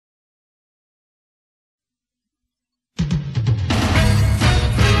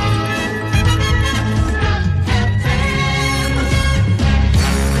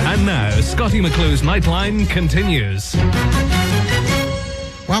Scottie McClue's Nightline continues.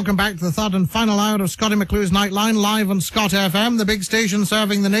 Welcome back to the third and final hour of Scottie McClue's Nightline, live on Scott FM, the big station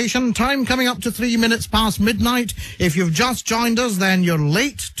serving the nation. Time coming up to 3 minutes past midnight. If you've just joined us, then you're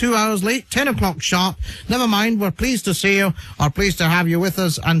late, 2 hours late, 10 o'clock sharp. Never mind, we're pleased to see you, or pleased to have you with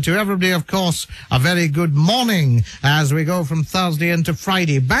us. And to everybody, of course, a very good morning as we go from Thursday into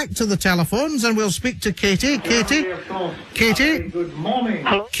Friday. Back to the telephones, and we'll speak to Katie. Katie? Katie? Good morning.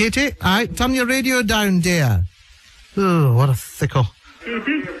 Hello? Katie? Aye, turn your radio down, dear. Oh, what a thickle.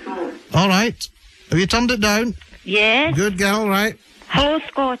 All right. Have you turned it down? Yes. Good girl, right. Hello,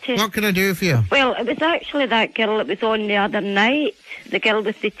 Scottie. What can I do for you? Well, it was actually that girl that was on the other night, the girl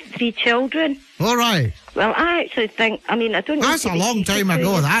with the 3 children. All right. Well, I actually think, I don't... That's a long time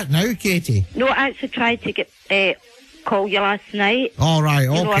ago, that now, Katie. No, I actually tried to call you last night. All right,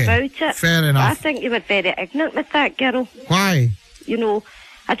 okay. You know about it. Fair enough. I think you were very ignorant with that girl. Why? You know,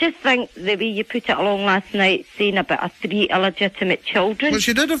 I just think the way you put it along last night, saying about 3 illegitimate children. Well,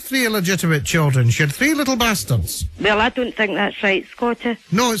 she did have 3 illegitimate children. She had 3 little bastards. Well, I don't think that's right, Scottie.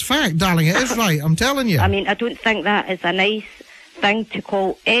 No, it's fact, darling. It is right. I'm telling you. I don't think that is a nice thing to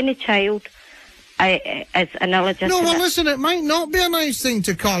call any child as an illegitimate. No, well, listen, it might not be a nice thing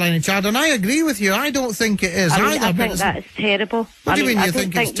to call any child, and I agree with you. I don't think it is either. I think that is terrible. What do you mean you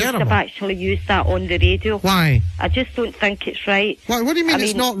think it's terrible? I don't think you should have actually used that on the radio. Why? I just don't think it's right. What do you mean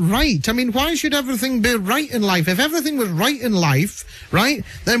it's not right? Why should everything be right in life? If everything was right in life, right,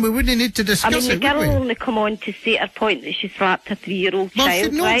 then we wouldn't need to discuss it, the girl would we? only come on to say her point that she slapped a 3-year-old Well, child,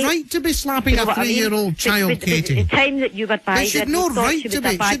 she'd no right to be slapping a 3-year-old child, Katie. The time that you were by, she'd no right to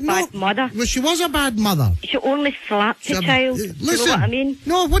be. bad mother. Well, she was a bad mother. She only slapped the child. Listen, you know what I mean?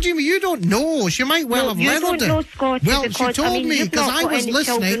 No, what do you mean? You don't know. She might well have leathered it. You don't know, Scottie, well, because, she told me because I was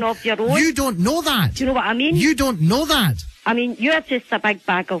listening. You don't know that. Do you know what I mean? You don't know that. You're just a big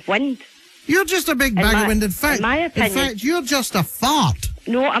bag of wind. You're just a big bag of wind. In my opinion, you're just a fart.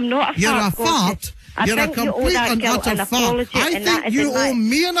 No, I'm not a fart. You're a fart. You're a complete and utter fart. I think you owe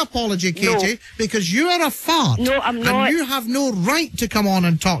me an apology, Katie, because you are a fart. No, I'm not. And you have no right to come on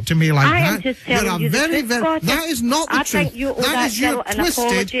and talk to me like that. I am just telling you the truth, that is not the truth. Think you owe that girl an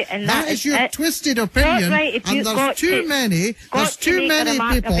apology, and that is your twisted opinion. Right, and there's too many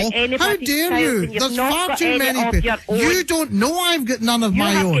people. How dare you? There's far too many people. You don't know I've got none of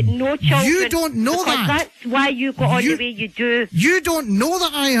my own. No children, you don't know that. That's why you got on the way you do. You don't know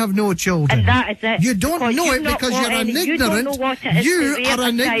that I have no children. And that is it. You don't know it because you're an ignorant. You are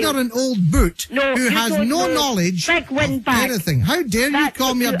an ignorant old boot who has no knowledge of anything. How dare you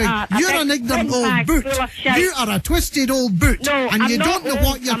call me a big? You're an ignorant old boot. You are a twisted old boot, and you don't know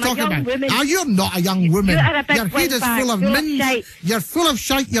what you're talking about. Now you're not a young woman. Your head is full of mins. You're full of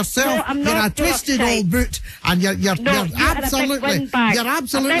shite yourself. You're a twisted old boot, and you're absolutely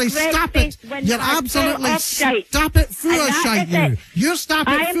stop it. You're absolutely stop it full of shite. You're stop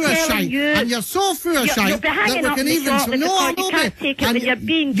it full of shite, and you're so full of shite that we can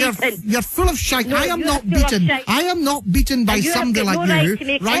even you're full of shite. I am not beaten. I am not beaten by somebody like you,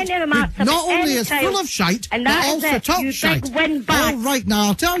 right? Who not only is full of shite, but also talks shite. All right, now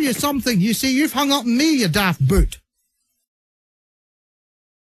I'll tell you something. You see, you've hung up on me, you daft boot.